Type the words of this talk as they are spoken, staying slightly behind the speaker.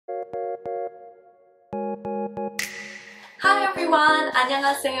Hi everyone!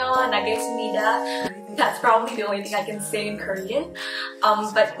 안녕하세요. 나겠습니다. That's probably the only thing I can say in Korean.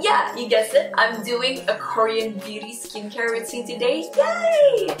 But yeah, you guessed it. I'm doing a Korean beauty skincare routine today.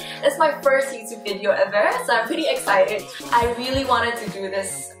 Yay! It's my first YouTube video ever, so I'm pretty excited. I really wanted to do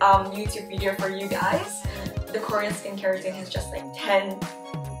this YouTube video for you guys. The Korean skincare routine has just like 10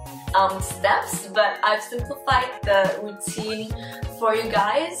 steps, but I've simplified the routine for you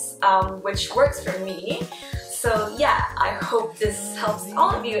guys, which works for me. So yeah, I hope this helps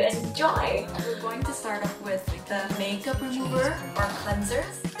all of you enjoy. We're going to start off with the makeup remover or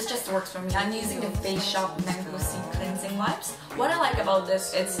cleansers. This just works for me. I'm using the Face Shop Mango Seed Cleansing Wipes. What I like about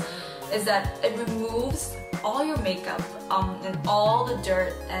this is that it removes all your makeup and all the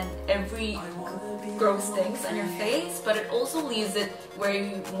dirt and every gross things on your face, but it also leaves it where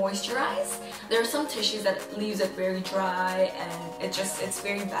you moisturize. There are some tissues that leaves it very dry and it's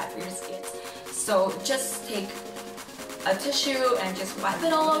very bad for your skin. So just take a tissue and just wipe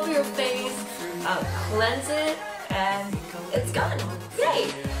it all over your face, cleanse it, and it's gone.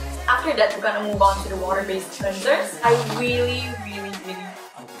 Yay! After that, we're gonna move on to the water-based cleansers. I really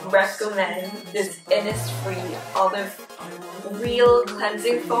recommend this Innisfree Olive Real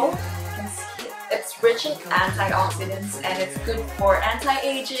Cleansing Foam. It's rich in antioxidants and it's good for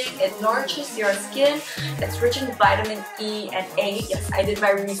anti-aging. It nourishes your skin. It's rich in vitamin E and A. Yes, I did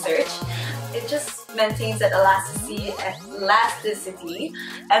my research. It just maintains that elasticity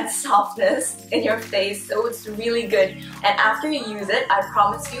and softness in your face, so it's really good. And after you use it, I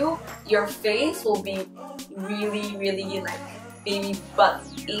promise you, your face will be really like baby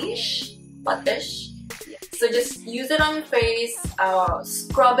butt-ish. So just use it on your face,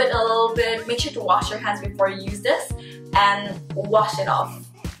 scrub it a little bit, make sure to wash your hands before you use this, and wash it off.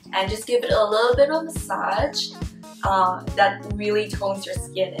 And just give it a little bit of massage. That really tones your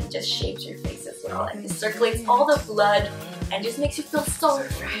skin and just shapes your face as well, and it circulates all the blood and just makes you feel so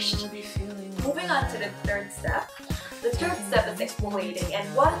refreshed. Moving on to the third step. The third step is exfoliating, and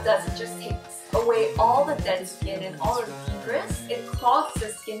what it does, it just takes away all the dead skin and all the debris. It clogs the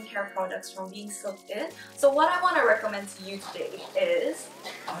skincare products from being soaked in. So what I want to recommend to you today is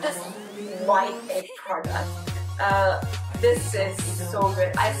this white egg product. This is so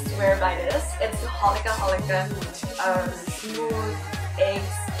good. I swear by this. It's the Holika Smooth Egg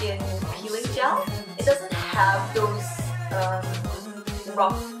Skin Peeling Gel. It doesn't have those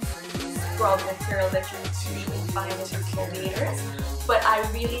rough scrub material that you usually find in exfoliators, but I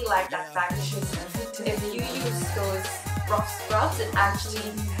really like that fact because if you use those rough scrubs, it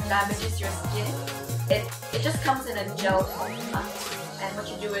actually damages your skin. It just comes in a gel form, and what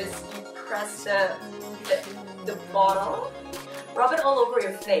you do is you press the bottle, rub it all over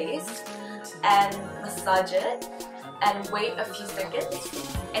your face, and massage it, and wait a few seconds,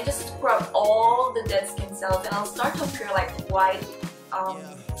 and just scrub all the dead skin cells, and it'll start to appear like white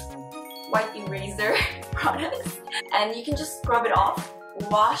eraser products. And you can just scrub it off,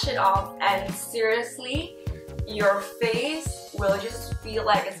 wash it off, and seriously, your face will just feel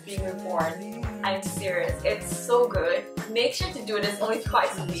like it's being reborn. I'm serious. It's so good. Make sure to do this only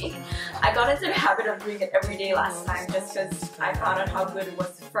twice a week. I got into the habit of doing it every day last time just because I found out how good it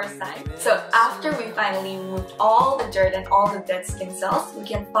was the first time. So after we finally removed all the dirt and all the dead skin cells, we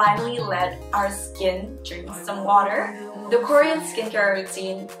can finally let our skin drink some water. The Korean skincare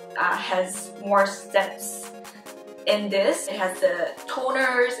routine has more steps. In this, it has the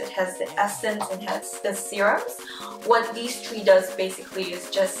toners, it has the essence, it has the serums. What these three does basically is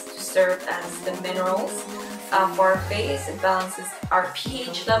just to serve as the minerals for our face. It balances our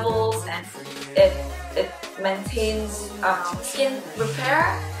pH levels and it maintains skin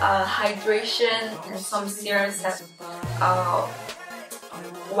repair, hydration, and some serums have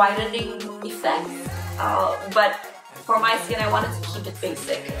whitening effects. But for my skin, I wanted to keep it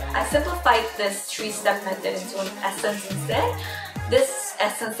basic. I simplified this 3-step method into an essence instead. This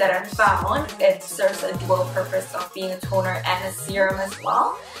essence that I found, it serves a dual purpose of being a toner and a serum as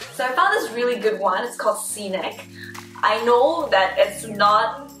well. So I found this really good one. It's called Scinic. I know that it's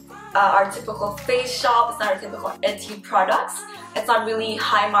not our typical Face Shop, it's not our typical Etude products. It's not really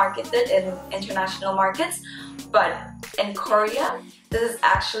high marketed in international markets, but in Korea, this is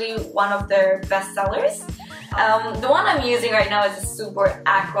actually one of their best sellers. The one I'm using right now is the Super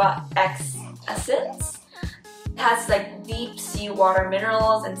Aqua X Essence. It has like deep seawater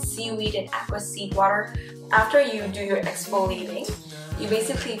minerals and seaweed and aqua seed water. After you do your exfoliating, you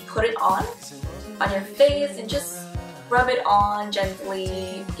basically put it on your face and just rub it on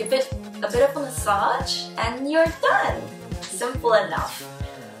gently, give it a bit of a massage, and you're done. Simple enough.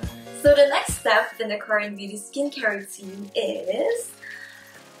 So the next step in the Korean beauty skincare routine is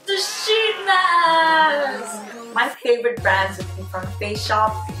the sheet mask! my favorite brands would be from Face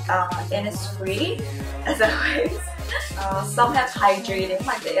Shop, Innisfree, as always. Some have hydrating,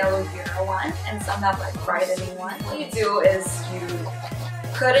 like the aloe vera one, and some have like brightening one. What you do is you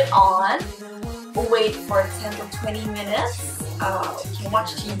put it on, wait for 10 to 20 minutes. You can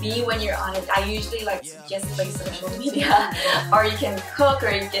watch TV when you're on it. I usually like to just play social media, or you can cook, or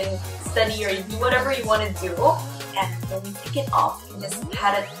you can study, or you do whatever you want to do. And when you take it off, you just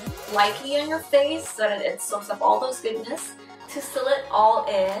pat it lightly on your face so that it soaks up all those goodness. To seal it all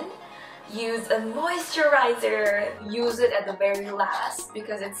in, use a moisturizer. Use it at the very last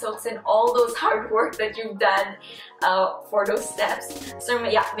because it soaks in all those hard work that you've done for those steps. So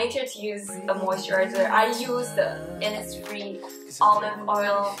yeah, make sure to use a moisturizer. I use the Innisfree olive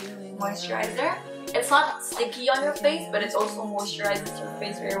oil moisturizer. It's not sticky on your face, but it also moisturizes your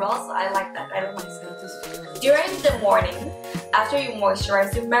face very well, so I like that. I don't like sticky. During the morning, after you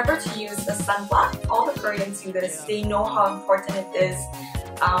moisturize, remember to use a sunblock. All the Koreans do this. They know how important it is,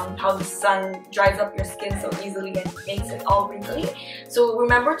 how the sun dries up your skin so easily and makes it all wrinkly. So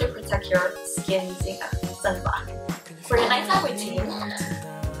remember to protect your skin using a sunblock. For the nighttime routine,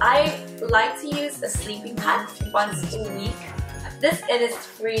 I like to use a sleeping pack once a week. This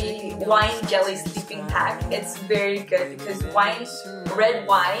Innisfree wine jelly sleeping pack. It's very good because red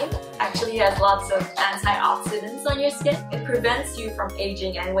wine actually has lots of antioxidants on your skin. It prevents you from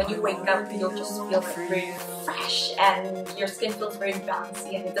aging, and when you wake up, you'll just feel very fresh and your skin feels very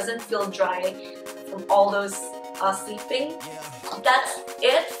bouncy and it doesn't feel dry from all those sleeping. That's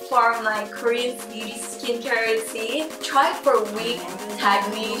it for my Korean beauty skincare routine. Try it for a week,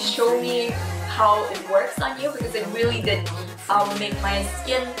 tag me, show me how it works on you because it really did make my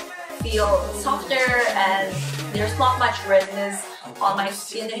skin feel softer and there's not much redness on my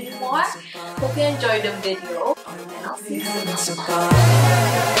skin anymore. Hope you enjoyed the video and I'll see you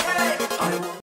soon.